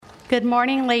Good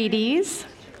morning, ladies.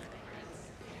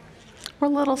 We're a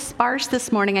little sparse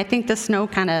this morning. I think the snow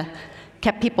kind of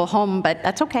kept people home, but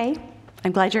that's okay.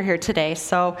 I'm glad you're here today.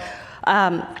 So,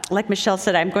 like Michelle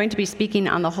said, I'm going to be speaking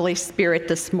on the Holy Spirit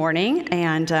this morning,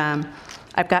 and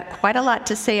I've got quite a lot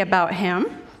to say about him.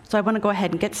 So I want to go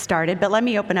ahead and get started, but let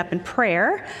me open up in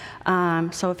prayer.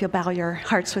 So if you'll bow your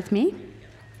hearts with me.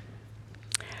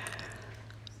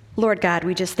 Lord God,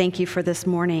 we just thank you for this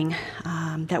morning,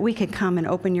 that we can come and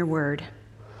open your word,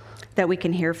 that we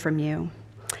can hear from you.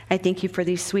 I thank you for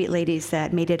these sweet ladies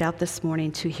that made it out this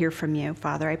morning to hear from you,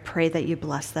 Father. I pray that you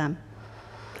bless them.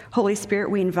 Holy Spirit,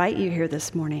 we invite you here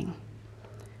this morning.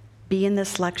 Be in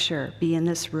this lecture, be in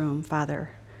this room,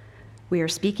 Father. We are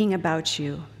speaking about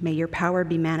you. May your power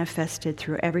be manifested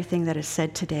through everything that is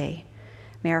said today.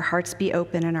 May our hearts be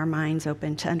open and our minds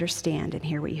open to understand and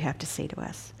hear what you have to say to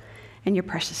us. In your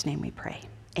precious name we pray.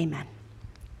 Amen.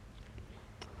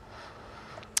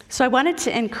 So I wanted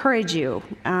to encourage you.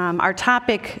 Our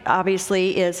topic,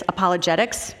 obviously, is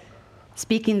apologetics,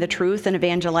 speaking the truth and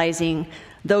evangelizing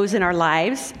those in our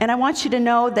lives. And I want you to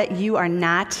know that you are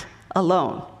not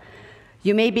alone.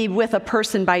 You may be with a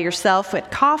person by yourself at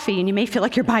coffee, and you may feel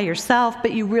like you're by yourself,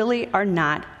 but you really are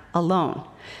not alone.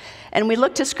 And we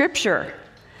look to Scripture.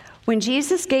 When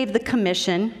Jesus gave the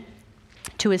commission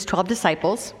to his 12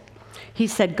 disciples, he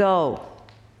said, "Go,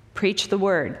 preach the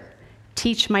word,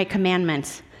 teach my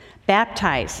commandments,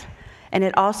 baptize." And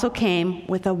it also came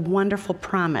with a wonderful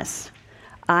promise.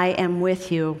 I am with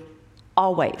you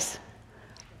always.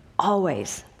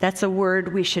 Always. That's a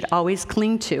word we should always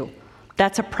cling to.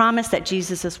 That's a promise that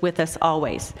Jesus is with us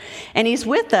always. And he's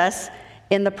with us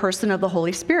in the person of the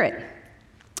Holy Spirit,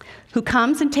 who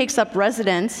comes and takes up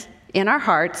residence in our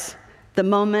hearts the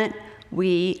moment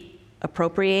we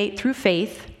appropriate through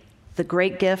faith the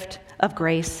great gift of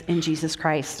grace in Jesus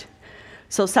Christ.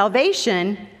 So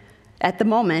salvation, at the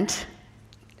moment,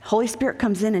 Holy Spirit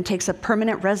comes in and takes a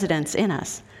permanent residence in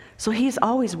us. So he's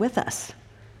always with us,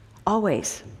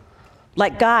 always.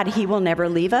 Like God, he will never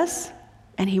leave us,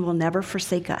 and he will never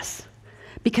forsake us,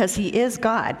 because he is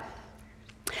God.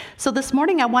 So this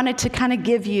morning I wanted to kind of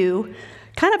give you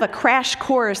kind of a crash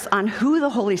course on who the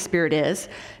Holy Spirit is,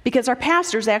 because our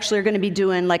pastors actually are going to be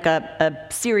doing like a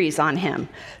series on him.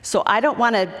 So I don't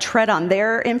want to tread on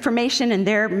their information and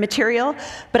their material,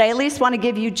 but I at least want to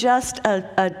give you just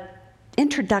a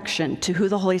introduction to who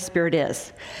the Holy Spirit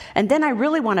is. And then I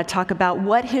really want to talk about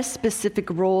what his specific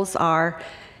roles are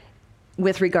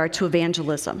with regard to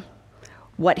evangelism,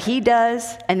 what he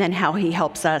does, and then how he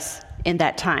helps us in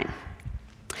that time.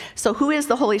 So who is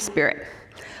the Holy Spirit?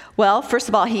 Well, first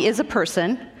of all, he is a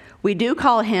person. We do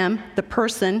call him the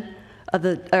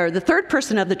third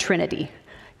person of the Trinity,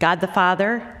 God the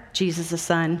Father, Jesus the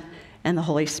Son, and the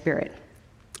Holy Spirit.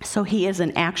 So he is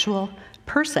an actual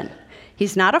person.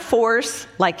 He's not a force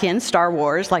like in Star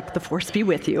Wars, like the Force be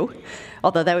with you,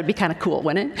 although that would be kind of cool,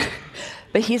 wouldn't it?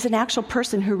 But he's an actual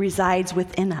person who resides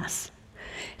within us.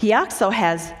 He also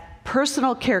has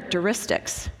personal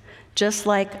characteristics, just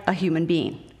like a human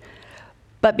being.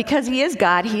 But because he is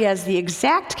God, he has the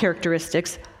exact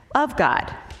characteristics of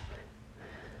God.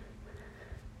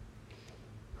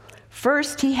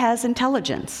 First, he has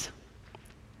intelligence.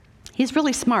 He's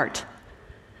really smart.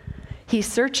 He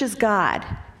searches God.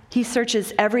 He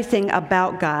searches everything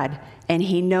about God, and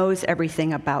he knows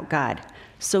everything about God.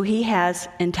 So he has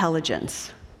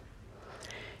intelligence.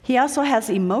 He also has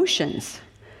emotions.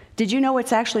 Did you know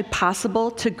it's actually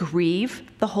possible to grieve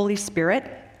the Holy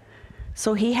Spirit?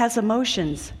 So he has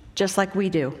emotions, just like we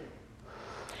do.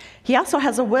 He also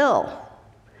has a will.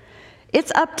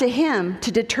 It's up to him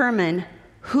to determine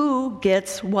who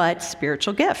gets what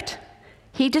spiritual gift.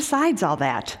 He decides all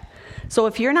that. So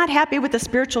if you're not happy with the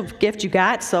spiritual gift you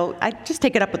got, so I just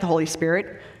take it up with the Holy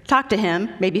Spirit, talk to him,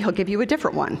 maybe he'll give you a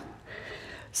different one.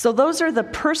 So those are the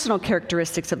personal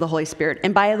characteristics of the Holy Spirit.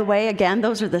 And by the way, again,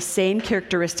 those are the same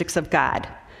characteristics of God,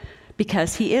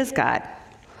 because he is God.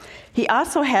 He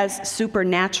also has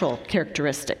supernatural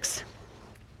characteristics.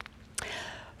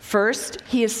 First,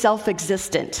 he is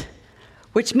self-existent,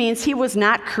 which means he was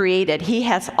not created. He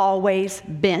has always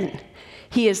been.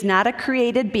 He is not a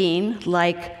created being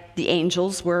like the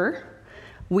angels were,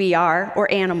 we are,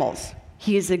 or animals.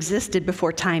 He has existed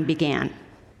before time began.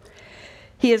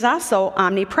 He is also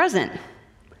omnipresent.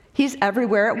 He's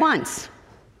everywhere at once.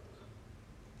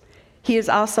 He is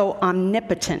also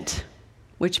omnipotent,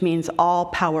 which means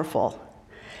all-powerful.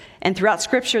 And throughout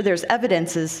Scripture, there's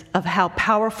evidences of how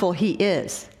powerful he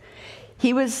is.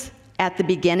 He was at the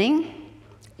beginning,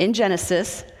 in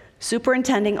Genesis,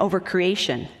 superintending over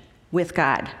creation with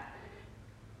God.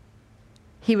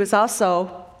 He was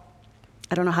also,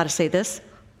 I don't know how to say this,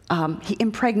 He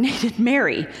impregnated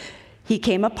Mary. He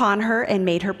came upon her and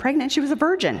made her pregnant. She was a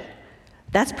virgin.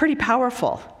 That's pretty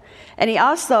powerful. And he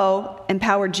also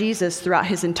empowered Jesus throughout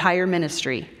his entire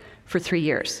ministry for 3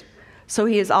 years. So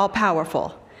he is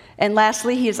all-powerful. And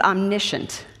lastly, he is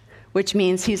omniscient, which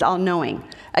means he's all-knowing.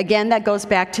 Again, that goes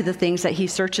back to the things that he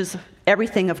searches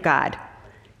everything of God.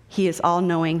 He is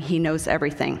all-knowing. He knows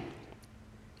everything.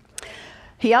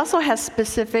 He also has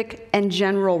specific and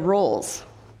general roles.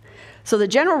 So the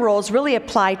general roles really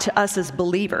apply to us as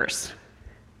believers.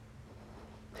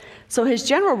 So his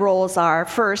general roles are,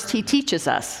 first, he teaches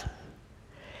us.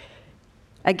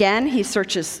 Again, he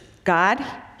searches God.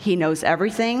 He knows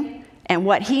everything. And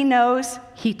what he knows,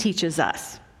 he teaches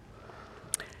us.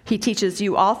 He teaches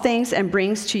you all things and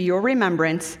brings to your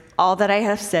remembrance all that I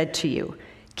have said to you.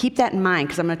 Keep that in mind,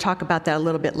 because I'm going to talk about that a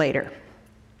little bit later.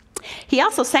 He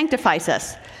also sanctifies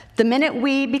us. The minute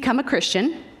we become a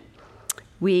Christian,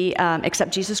 we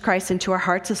accept Jesus Christ into our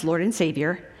hearts as Lord and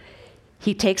Savior.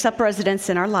 He takes up residence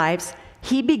in our lives.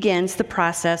 He begins the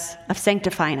process of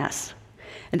sanctifying us.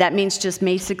 And that means just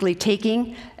basically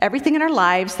taking everything in our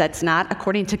lives that's not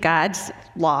according to God's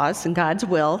laws and God's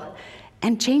will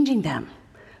and changing them.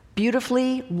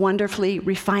 Beautifully, wonderfully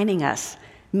refining us,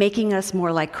 making us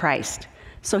more like Christ.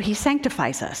 So he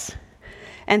sanctifies us.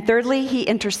 And thirdly, he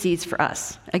intercedes for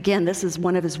us. Again, this is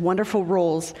one of his wonderful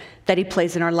roles that he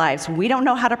plays in our lives. We don't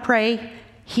know how to pray.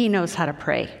 He knows how to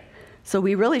pray. So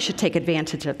we really should take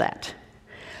advantage of that.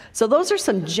 So those are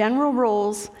some general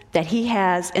roles that he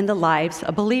has in the lives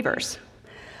of believers.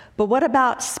 But what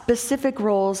about specific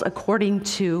roles according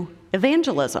to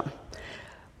evangelism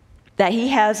that he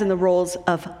has in the roles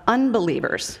of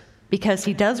unbelievers? Because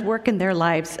he does work in their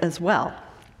lives as well.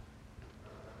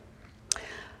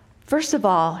 First of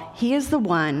all, he is the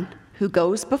one who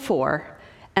goes before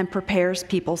and prepares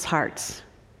people's hearts.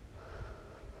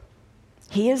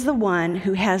 He is the one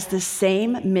who has the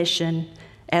same mission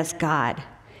as God.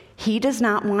 He does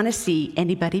not want to see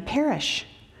anybody perish.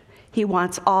 He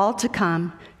wants all to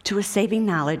come to a saving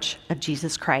knowledge of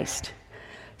Jesus Christ.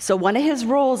 So one of his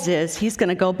roles is he's going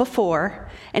to go before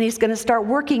and he's going to start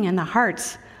working in the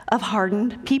hearts of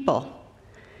hardened people,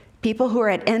 people who are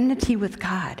at enmity with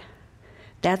God.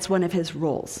 That's one of his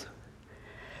roles.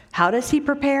 How does he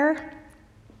prepare?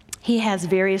 He has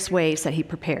various ways that he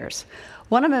prepares.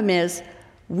 One of them is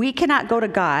we cannot go to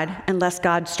God unless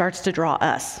God starts to draw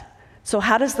us. So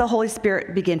how does the Holy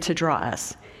Spirit begin to draw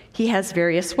us? He has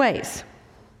various ways.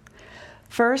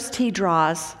 First, he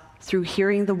draws through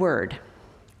hearing the word.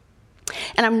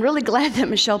 And I'm really glad that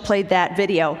Michelle played that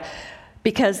video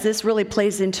because this really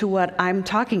plays into what I'm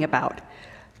talking about.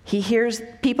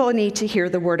 People need to hear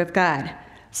the word of God.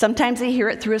 Sometimes they hear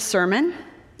it through a sermon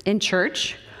in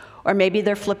church, or maybe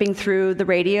they're flipping through the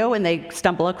radio and they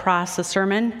stumble across a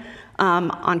sermon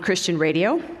on Christian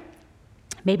radio.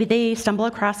 Maybe they stumble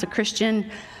across a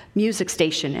Christian music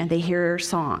station and they hear a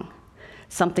song.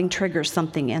 Something triggers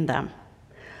something in them.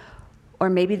 Or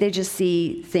maybe they just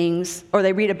see things, or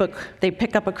they read a book, they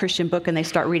pick up a Christian book and they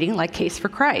start reading, like Case for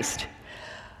Christ.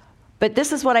 But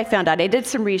this is what I found out. I did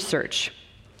some research.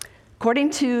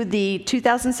 According to the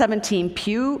 2017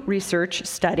 Pew Research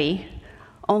study,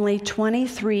 only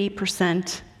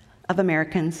 23% of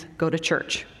Americans go to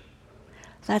church.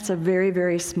 That's a very,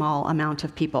 very small amount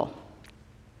of people.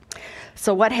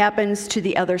 So what happens to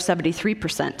the other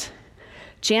 73%?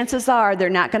 Chances are they're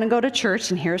not going to go to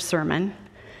church and hear a sermon.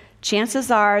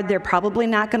 Chances are they're probably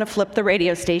not going to flip the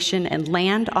radio station and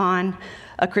land on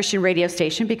a Christian radio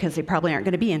station because they probably aren't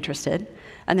going to be interested.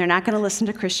 And they're not going to listen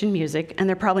to Christian music, and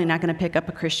they're probably not going to pick up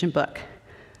a Christian book.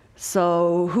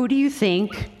 So who do you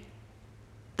think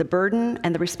the burden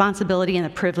and the responsibility and the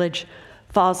privilege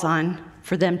falls on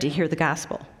for them to hear the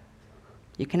gospel?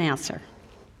 You can answer.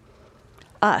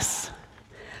 Us.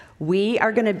 We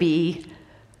are going to be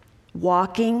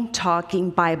walking,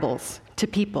 talking Bibles to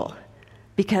people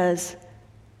because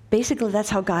basically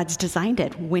that's how God's designed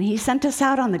it. When he sent us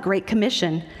out on the Great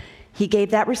Commission, he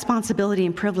gave that responsibility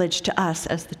and privilege to us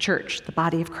as the church, the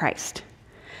body of Christ.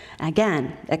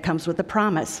 Again, it comes with a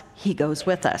promise. He goes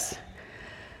with us.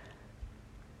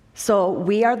 So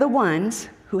we are the ones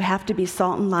who have to be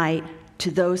salt and light to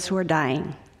those who are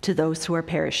dying, to those who are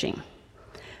perishing.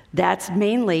 That's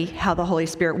mainly how the Holy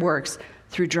Spirit works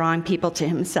through drawing people to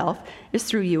himself, is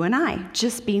through you and I,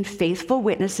 just being faithful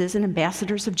witnesses and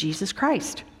ambassadors of Jesus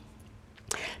Christ.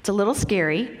 It's a little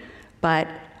scary, but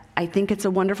I think it's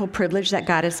a wonderful privilege that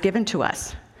God has given to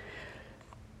us.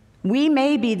 We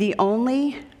may be the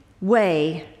only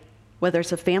way, whether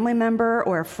it's a family member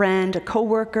or a friend, a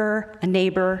coworker, a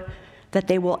neighbor, that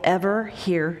they will ever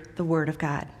hear the word of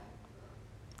God.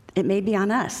 It may be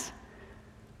on us.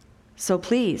 So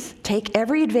please, take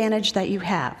every advantage that you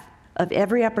have of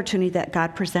every opportunity that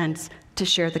God presents to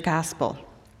share the gospel.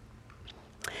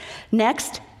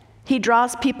 Next, he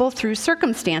draws people through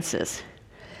circumstances.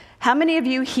 How many of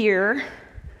you here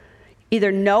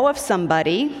either know of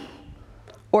somebody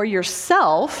or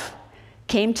yourself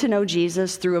came to know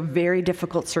Jesus through a very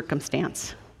difficult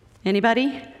circumstance?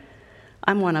 Anybody?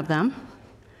 I'm one of them.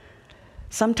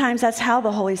 Sometimes that's how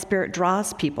the Holy Spirit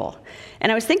draws people.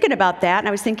 And I was thinking about that, and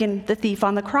I was thinking the thief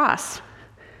on the cross.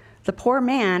 The poor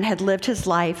man had lived his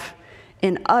life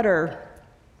in utter,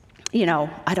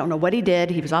 I don't know what he did.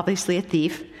 He was obviously a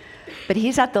thief, but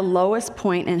he's at the lowest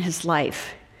point in his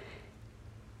life.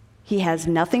 He has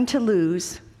nothing to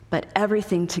lose, but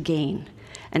everything to gain.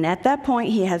 And at that point,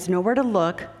 he has nowhere to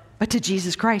look but to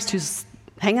Jesus Christ, who's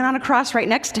hanging on a cross right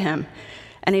next to him.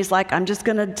 And he's like, I'm just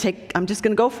gonna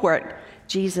go for it.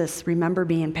 Jesus, remember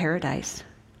me in paradise.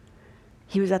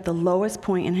 He was at the lowest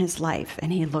point in his life, and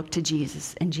he looked to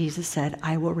Jesus, and Jesus said,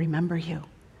 I will remember you.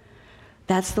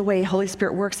 That's the way Holy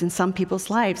Spirit works in some people's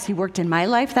lives. He worked in my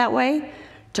life that way,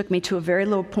 took me to a very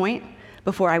low point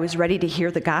before I was ready to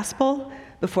hear the gospel,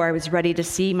 before I was ready to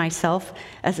see myself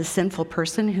as a sinful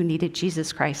person who needed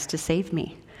Jesus Christ to save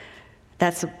me.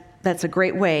 That's a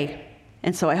great way.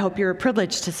 And so I hope you're a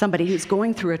privilege to somebody who's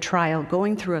going through a trial,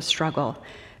 going through a struggle,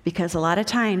 because a lot of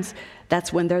times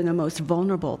that's when they're the most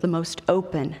vulnerable, the most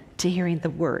open to hearing the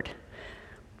word.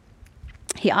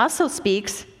 He also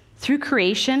speaks through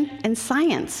creation and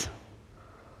science.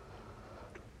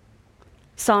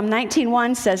 Psalm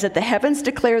 19:1 says that the heavens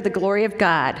declare the glory of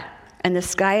God, and the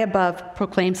sky above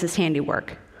proclaims his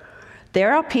handiwork.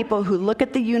 There are people who look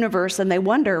at the universe and they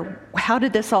wonder, how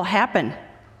did this all happen?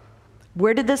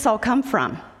 Where did this all come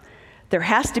from? There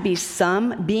has to be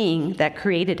some being that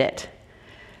created it.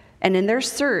 And in their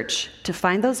search to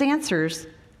find those answers,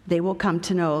 they will come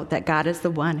to know that God is the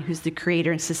one who's the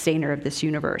creator and sustainer of this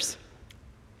universe.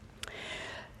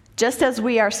 Just as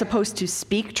we are supposed to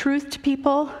speak truth to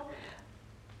people,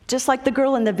 just like the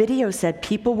girl in the video said,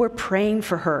 people were praying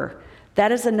for her.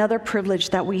 That is another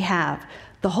privilege that we have.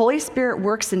 The Holy Spirit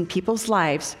works in people's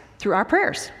lives through our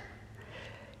prayers.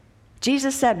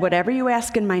 Jesus said, whatever you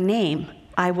ask in my name,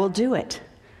 I will do it,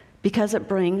 because it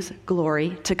brings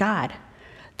glory to God.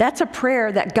 That's a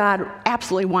prayer that God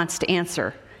absolutely wants to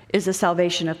answer, is the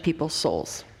salvation of people's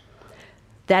souls.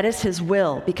 That is his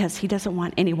will, because he doesn't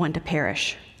want anyone to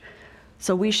perish.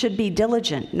 So we should be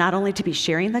diligent, not only to be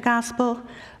sharing the gospel,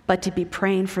 but to be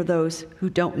praying for those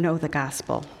who don't know the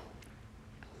gospel.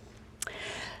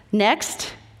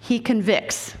 Next, he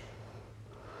convicts.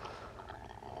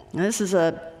 Now, this is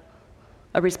a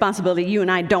responsibility you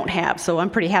and I don't have, so I'm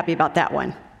pretty happy about that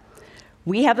one.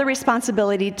 We have the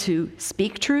responsibility to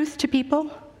speak truth to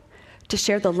people, to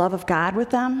share the love of God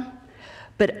with them,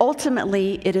 but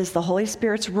ultimately it is the Holy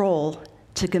Spirit's role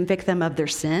to convict them of their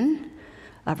sin,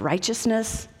 of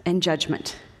righteousness, and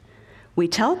judgment. We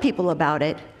tell people about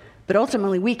it, but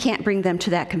ultimately we can't bring them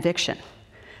to that conviction.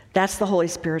 That's the Holy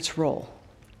Spirit's role.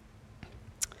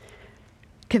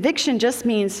 Conviction just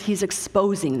means he's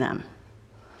exposing them.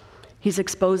 He's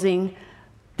exposing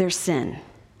their sin.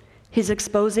 He's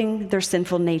exposing their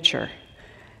sinful nature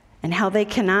and how they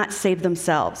cannot save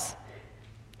themselves.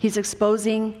 He's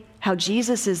exposing how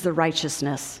Jesus is the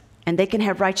righteousness, and they can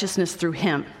have righteousness through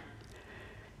him.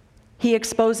 He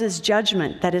exposes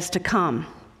judgment that is to come,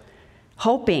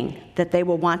 hoping that they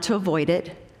will want to avoid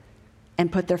it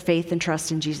and put their faith and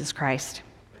trust in Jesus Christ.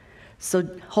 So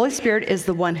Holy Spirit is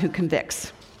the one who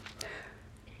convicts.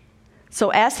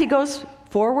 So as he goes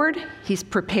forward, he's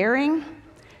preparing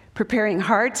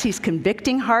hearts, he's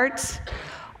convicting hearts,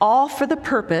 all for the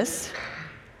purpose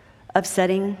of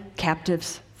setting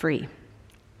captives free.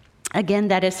 Again,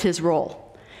 that is his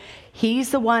role.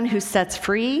 He's the one who sets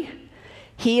free.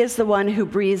 He is the one who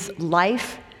breathes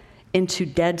life into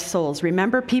dead souls.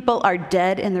 Remember, people are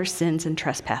dead in their sins and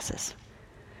trespasses.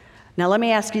 Now let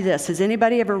me ask you this. Has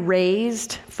anybody ever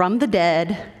raised from the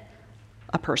dead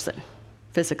a person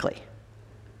physically?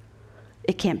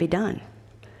 It can't be done.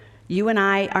 You and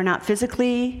I are not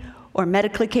physically or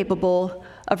medically capable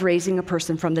of raising a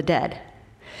person from the dead.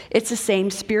 It's the same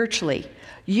spiritually.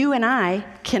 You and I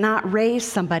cannot raise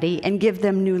somebody and give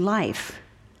them new life.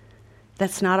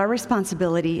 That's not our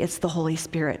responsibility, it's the Holy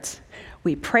Spirit's.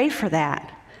 We pray for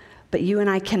that, but you and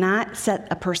I cannot set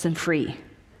a person free.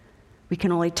 We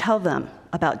can only tell them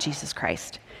about Jesus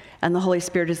Christ. And the Holy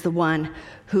Spirit is the one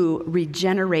who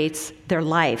regenerates their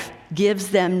life, gives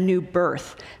them new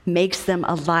birth, makes them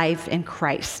alive in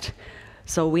Christ.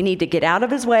 So we need to get out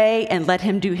of his way and let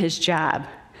him do his job.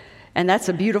 And that's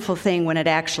a beautiful thing when it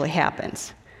actually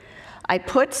happens. I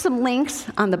put some links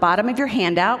on the bottom of your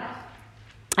handout.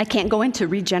 I can't go into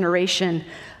regeneration.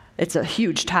 It's a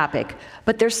huge topic,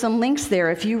 but there's some links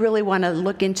there if you really want to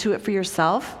look into it for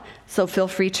yourself. So feel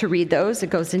free to read those.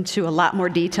 It goes into a lot more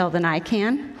detail than I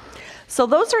can. So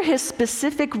those are his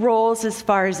specific roles as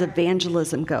far as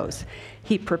evangelism goes.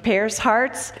 He prepares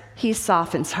hearts, he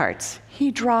softens hearts,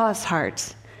 he draws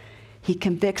hearts, he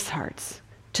convicts hearts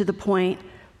to the point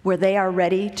where they are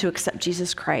ready to accept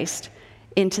Jesus Christ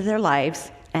into their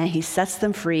lives, and he sets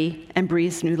them free and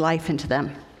breathes new life into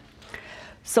them.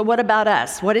 So what about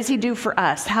us? What does he do for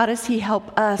us? How does he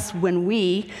help us when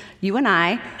you and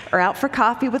I, are out for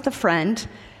coffee with a friend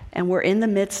and we're in the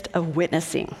midst of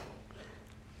witnessing?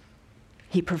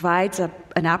 He provides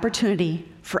an opportunity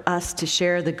for us to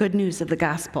share the good news of the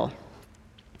gospel.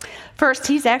 First,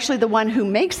 he's actually the one who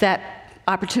makes that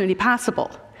opportunity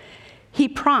possible. He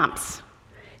prompts.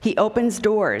 He opens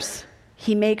doors.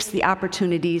 He makes the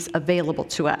opportunities available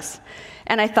to us.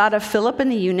 And I thought of Philip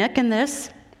and the eunuch in this.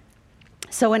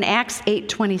 So in Acts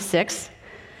 8:26,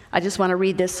 I just want to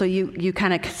read this so you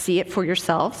kind of see it for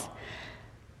yourselves.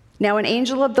 Now an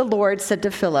angel of the Lord said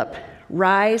to Philip,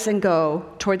 "Rise and go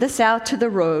toward the south to the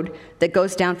road that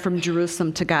goes down from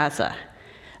Jerusalem to Gaza."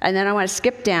 And then I want to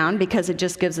skip down because it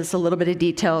just gives us a little bit of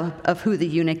detail of who the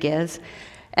eunuch is.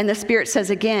 And the Spirit says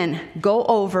again, "Go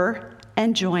over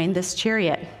and join this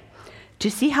chariot." Do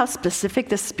you see how specific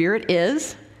the Spirit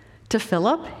is to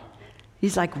Philip?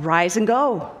 He's like, rise and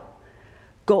go.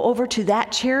 Go over to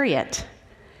that chariot.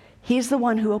 He's the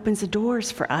one who opens the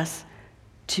doors for us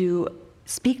to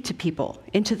speak to people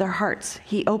into their hearts.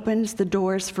 He opens the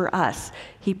doors for us.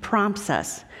 He prompts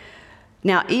us.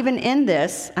 Now, even in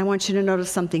this, I want you to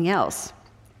notice something else.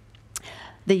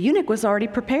 The eunuch was already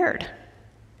prepared.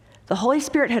 The Holy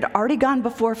Spirit had already gone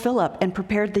before Philip and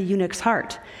prepared the eunuch's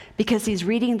heart because he's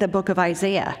reading the book of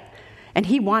Isaiah, and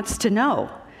he wants to know.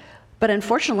 But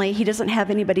unfortunately, he doesn't have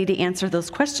anybody to answer those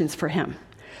questions for him.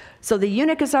 So the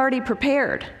eunuch is already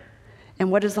prepared. And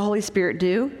what does the Holy Spirit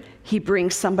do? He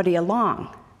brings somebody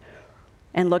along.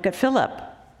 And look at Philip.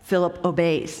 Philip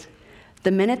obeys.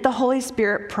 The minute the Holy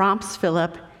Spirit prompts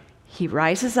Philip, he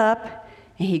rises up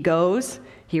and he goes,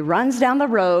 he runs down the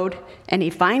road and he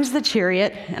finds the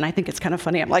chariot. And I think it's kind of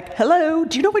funny. I'm like, hello,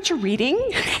 do you know what you're reading?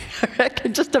 I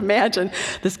can just imagine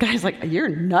this guy's like, you're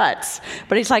nuts.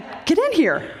 But he's like, get in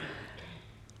here.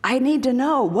 I need to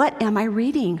know, what am I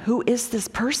reading? Who is this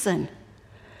person?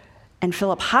 And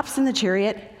Philip hops in the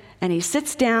chariot, and he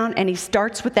sits down, and he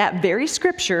starts with that very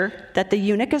scripture that the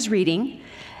eunuch is reading,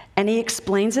 and he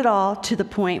explains it all to the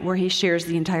point where he shares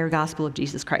the entire gospel of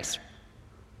Jesus Christ.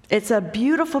 It's a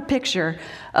beautiful picture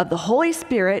of the Holy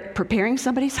Spirit preparing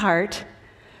somebody's heart,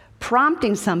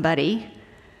 prompting somebody,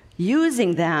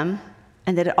 using them,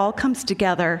 and that it all comes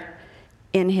together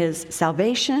in his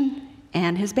salvation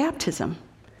and his baptism.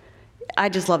 I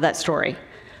just love that story.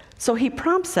 So he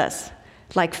prompts us.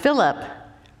 Like Philip,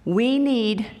 we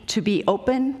need to be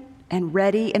open and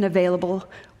ready and available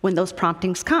when those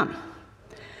promptings come.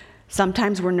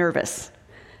 Sometimes we're nervous.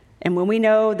 And when we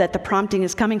know that the prompting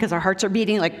is coming because our hearts are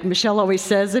beating, like Michelle always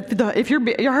says, if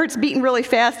your heart's beating really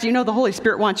fast, you know the Holy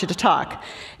Spirit wants you to talk.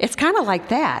 It's kind of like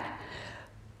that.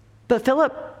 But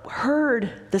Philip heard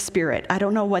the Spirit. I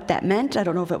don't know what that meant. I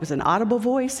don't know if it was an audible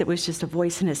voice. It was just a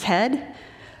voice in his head.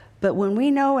 But when we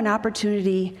know an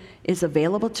opportunity is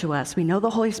available to us, we know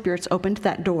the Holy Spirit's opened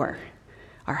that door,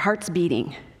 our heart's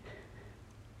beating,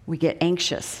 we get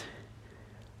anxious.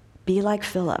 Be like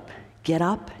Philip. Get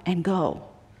up and go.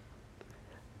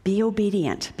 Be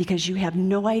obedient because you have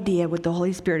no idea what the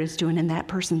Holy Spirit is doing in that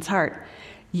person's heart.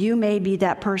 You may be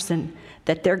that person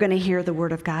that they're going to hear the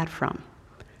word of God from.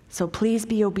 So please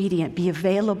be obedient, be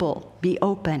available, be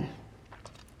open.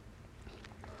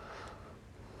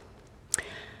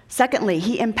 Secondly,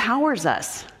 he empowers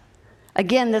us.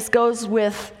 Again, this goes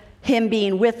with him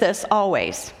being with us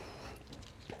always.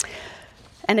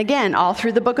 And again, all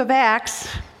through the book of Acts,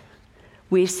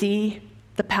 we see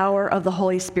the power of the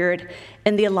Holy Spirit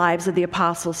in the lives of the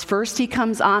apostles. First, he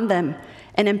comes on them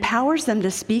and empowers them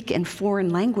to speak in foreign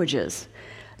languages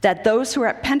that those who are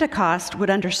at Pentecost would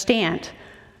understand.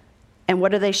 And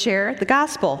what do they share? The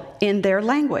gospel in their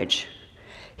language.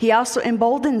 He also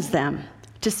emboldens them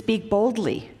to speak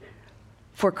boldly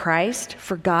for Christ,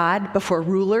 for God, before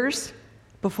rulers,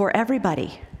 before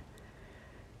everybody.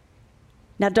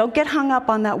 Now, don't get hung up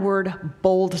on that word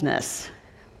boldness.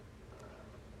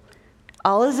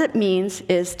 All it means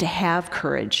is to have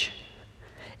courage.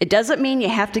 It doesn't mean you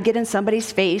have to get in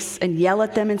somebody's face and yell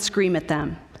at them and scream at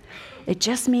them. It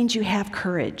just means you have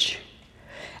courage.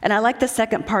 And I like the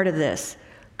second part of this.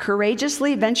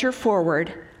 Courageously venture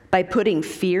forward by putting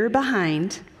fear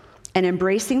behind and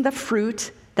embracing the fruit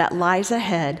that lies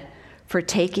ahead for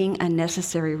taking a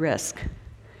necessary risk.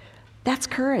 That's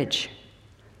courage.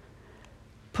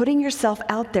 Putting yourself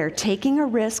out there, taking a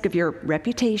risk of your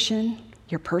reputation,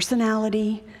 your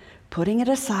personality, putting it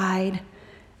aside,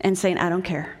 and saying, I don't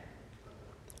care.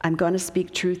 I'm going to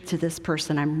speak truth to this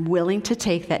person. I'm willing to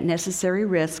take that necessary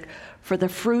risk for the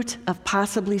fruit of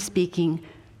possibly speaking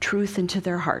truth into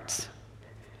their hearts.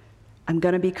 I'm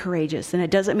going to be courageous. And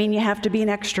it doesn't mean you have to be an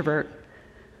extrovert.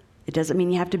 It doesn't mean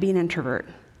you have to be an introvert.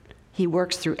 He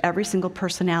works through every single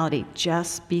personality.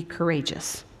 Just be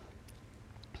courageous.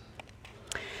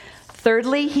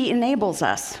 Thirdly, he enables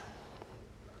us.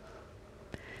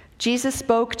 Jesus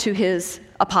spoke to his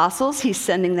apostles. He's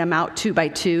sending them out 2 by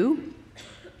 2.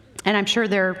 And I'm sure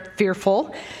they're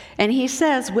fearful. And he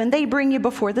says, when they bring you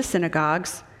before the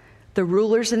synagogues, the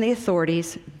rulers and the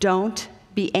authorities, don't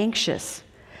be anxious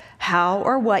how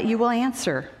or what you will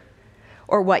answer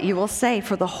or what you will say,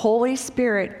 for the Holy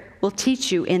Spirit will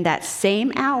teach you in that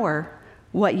same hour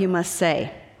what you must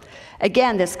say.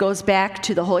 Again, this goes back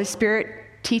to the Holy Spirit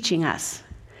teaching us.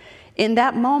 In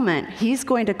that moment, he's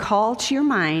going to call to your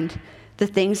mind the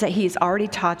things that he's already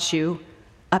taught you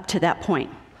up to that point.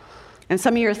 And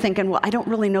some of you are thinking, well, I don't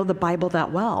really know the Bible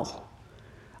that well.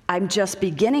 I'm just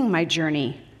beginning my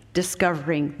journey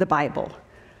discovering the Bible.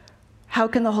 How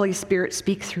can the Holy Spirit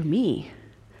speak through me?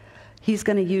 He's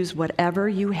going to use whatever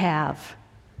you have,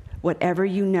 whatever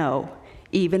you know,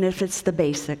 even if it's the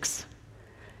basics.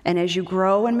 And as you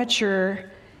grow and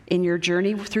mature in your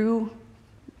journey through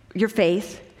your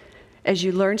faith, as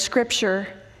you learn Scripture,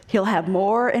 he'll have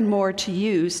more and more to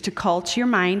use to call to your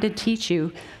mind and teach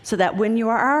you so that when you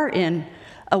are in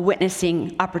a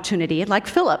witnessing opportunity, like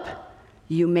Philip,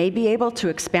 you may be able to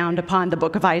expound upon the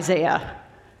book of Isaiah.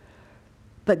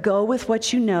 But go with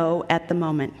what you know at the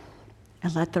moment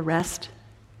and let the rest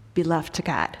be left to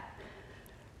God.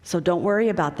 So don't worry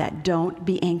about that. Don't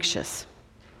be anxious.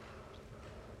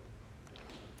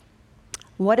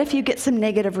 What if you get some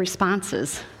negative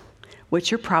responses, which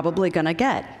you're probably going to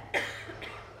get?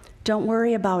 Don't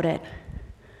worry about it.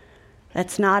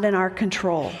 That's not in our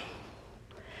control.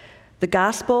 The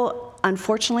gospel,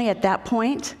 unfortunately, at that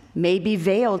point, may be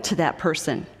veiled to that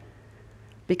person.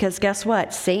 Because guess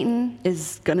what? Satan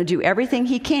is going to do everything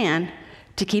he can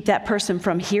to keep that person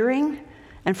from hearing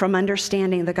and from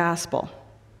understanding the gospel.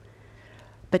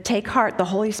 But take heart, the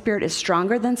Holy Spirit is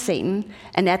stronger than Satan,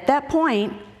 and at that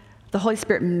point, the Holy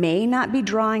Spirit may not be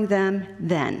drawing them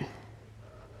then.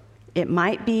 It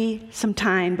might be some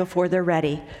time before they're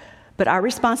ready, but our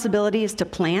responsibility is to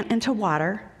plant and to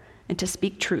water and to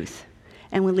speak truth,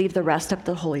 and we leave the rest up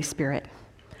to the Holy Spirit.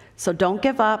 So don't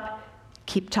give up.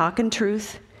 Keep talking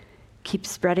truth. Keep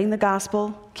spreading the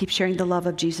gospel. Keep sharing the love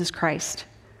of Jesus Christ.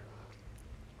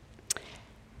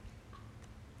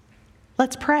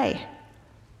 Let's pray.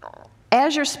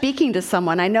 As you're speaking to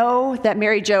someone, I know that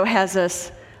Mary Jo has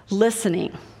us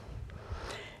listening.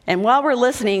 And while we're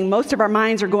listening, most of our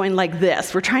minds are going like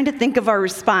this. We're trying to think of our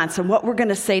response and what we're going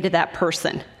to say to that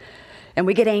person. And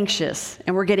we get anxious,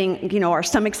 and we're getting, our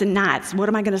stomachs in knots. What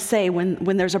am I going to say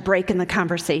when there's a break in the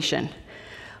conversation?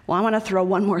 Well, I want to throw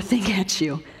one more thing at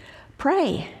you.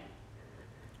 Pray.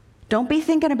 Don't be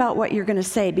thinking about what you're going to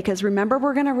say, because remember,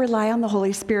 we're going to rely on the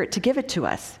Holy Spirit to give it to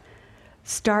us.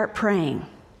 Start praying.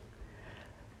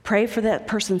 Pray for that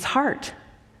person's heart.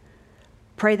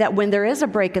 Pray that when there is a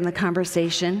break in the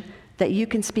conversation, that you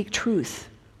can speak truth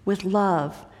with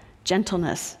love,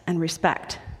 gentleness, and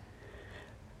respect.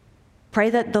 Pray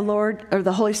that the Lord or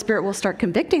the Holy Spirit will start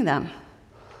convicting them.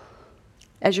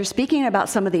 As you're speaking about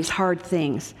some of these hard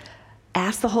things,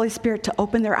 ask the Holy Spirit to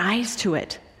open their eyes to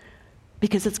it,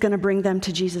 because it's going to bring them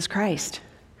to Jesus Christ.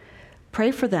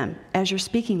 Pray for them as you're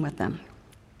speaking with them.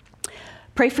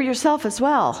 Pray for yourself as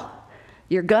well.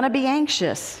 You're going to be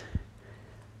anxious.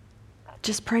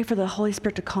 Just pray for the Holy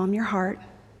Spirit to calm your heart,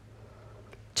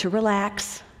 to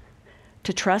relax,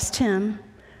 to trust Him,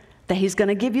 that He's going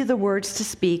to give you the words to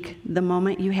speak the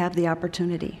moment you have the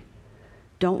opportunity.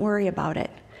 Don't worry about it.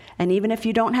 And even if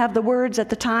you don't have the words at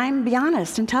the time, be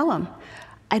honest and tell Him,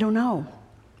 I don't know.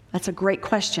 That's a great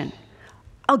question.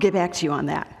 I'll get back to you on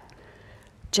that.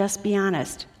 Just be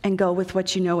honest and go with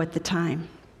what you know at the time.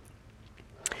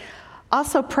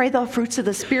 Also, pray the fruits of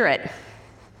the Spirit.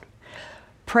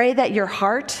 Pray that your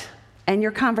heart and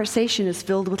your conversation is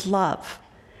filled with love,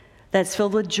 that it's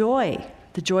filled with joy,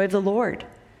 the joy of the Lord.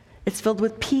 It's filled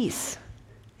with peace.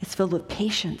 It's filled with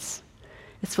patience.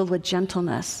 It's filled with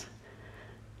gentleness,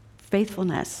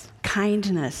 faithfulness,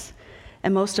 kindness,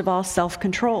 and most of all,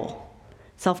 self-control.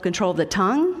 Self-control of the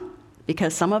tongue,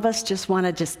 because some of us just want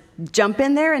to just jump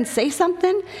in there and say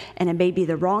something, and it may be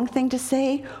the wrong thing to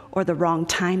say or the wrong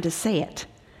time to say it.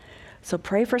 So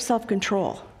pray for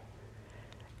self-control.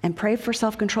 And pray for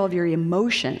self-control of your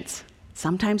emotions.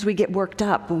 Sometimes we get worked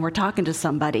up when we're talking to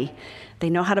somebody. They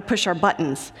know how to push our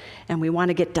buttons, and we want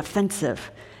to get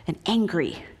defensive and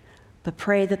angry. But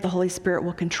pray that the Holy Spirit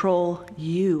will control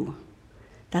you.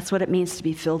 That's what it means to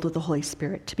be filled with the Holy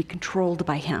Spirit, to be controlled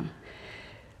by Him.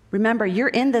 Remember, you're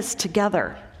in this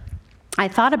together. I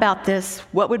thought about this,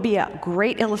 what would be a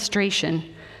great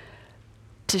illustration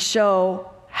to show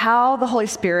how the Holy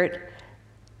Spirit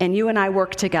and you and I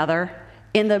work together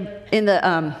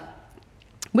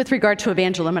with regard to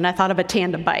evangelism, and I thought of a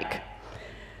tandem bike.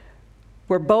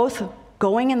 We're both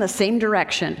going in the same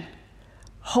direction,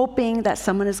 hoping that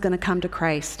someone is going to come to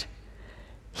Christ.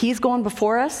 He's going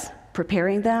before us,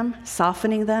 preparing them,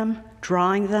 softening them,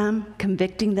 drawing them,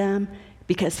 convicting them,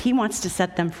 because He wants to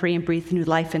set them free and breathe new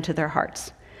life into their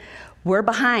hearts. We're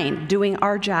behind, doing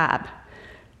our job,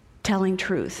 telling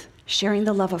truth, sharing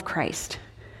the love of Christ.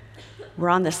 We're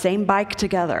on the same bike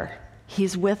together.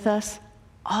 He's with us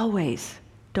always.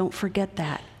 Don't forget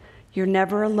that. You're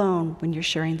never alone when you're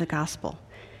sharing the gospel.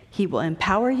 He will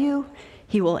empower you.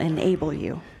 He will enable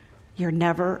you. You're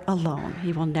never alone.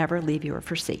 He will never leave you or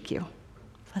forsake you.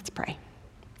 Let's pray.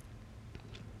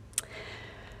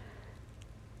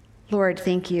 Lord,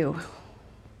 thank you.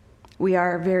 We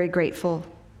are very grateful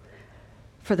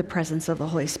for the presence of the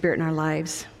Holy Spirit in our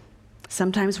lives.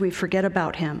 Sometimes we forget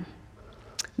about Him.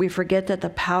 We forget that the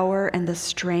power and the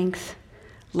strength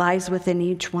lies within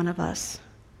each one of us.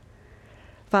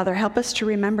 Father, help us to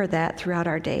remember that throughout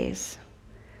our days.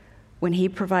 When He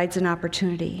provides an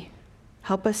opportunity,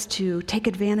 help us to take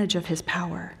advantage of His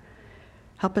power.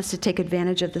 Help us to take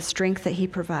advantage of the strength that He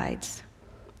provides,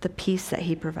 the peace that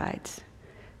He provides,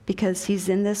 because He's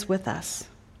in this with us.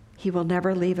 He will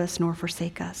never leave us nor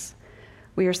forsake us.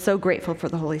 We are so grateful for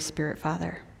the Holy Spirit,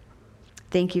 Father.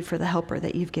 Thank you for the helper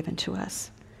that you've given to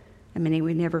us, and may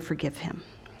we never forgive him.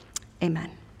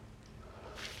 Amen.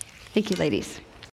 Thank you, ladies.